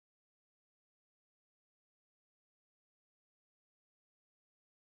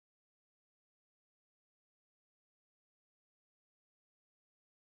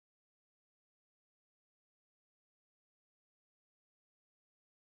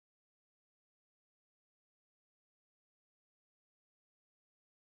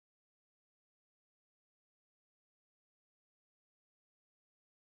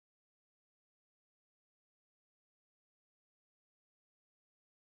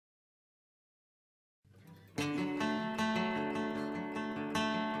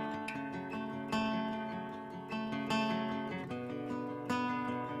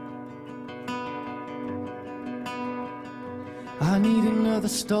I need another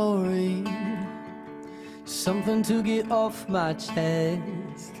story, something to get off my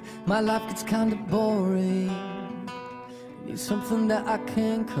chest. My life gets kinda boring, need something that I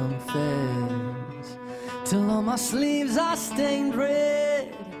can confess. Till on my sleeves are stained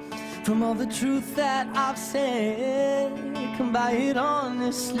red from all the truth that I've said. Come by it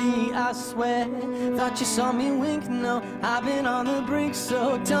honestly, I swear. Thought you saw me wink, no, I've been on the brink.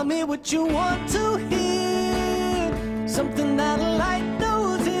 So tell me what you want to hear, something that'll light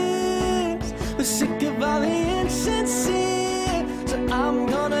those ears. We're sick of all the insincere, so I'm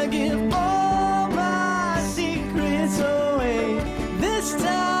gonna give all my secrets away. This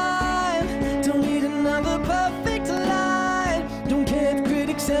time, don't need another perfect line. Don't care if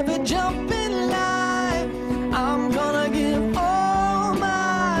critics ever jump in line. I'm gonna give all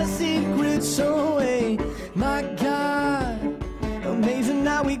my secrets away. My God, amazing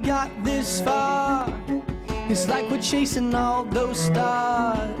how we got this far. It's like we're chasing all those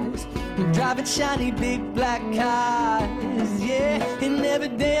stars, we're driving shiny big black cars, yeah. And every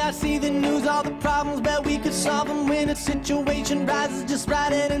day I see the news, all the problems, but we could solve them when a situation rises. Just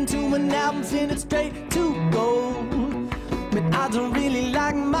write it into an album, send it straight to gold. But I don't really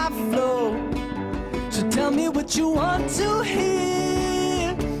like my flow, so tell me what you want to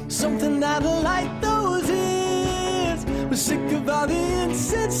hear, something that'll light those ears. We're sick of all the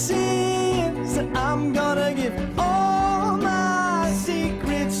insincere, so I'm gonna give all my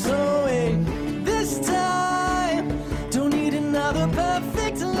secrets away. This time, don't need another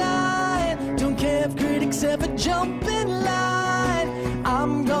perfect line. Don't care if critics ever jump in line.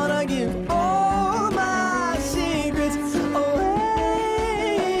 I'm gonna give all my secrets away.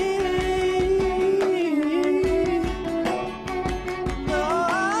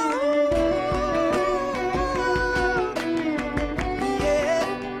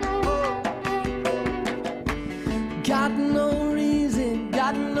 Got no reason,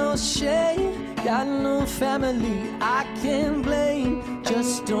 got no shame, got no family I can blame.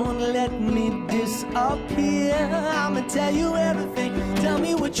 Just don't let me disappear. I'ma tell you everything, tell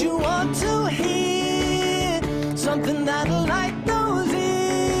me what you want to hear, something that'll light those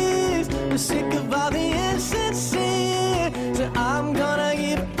ears. We're sick of all the insincere, so I'm gonna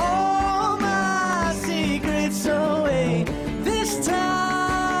give all my secrets away. This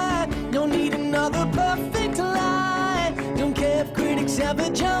time, don't need another perfect line. Don't care if critics ever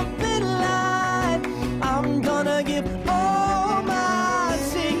jump in.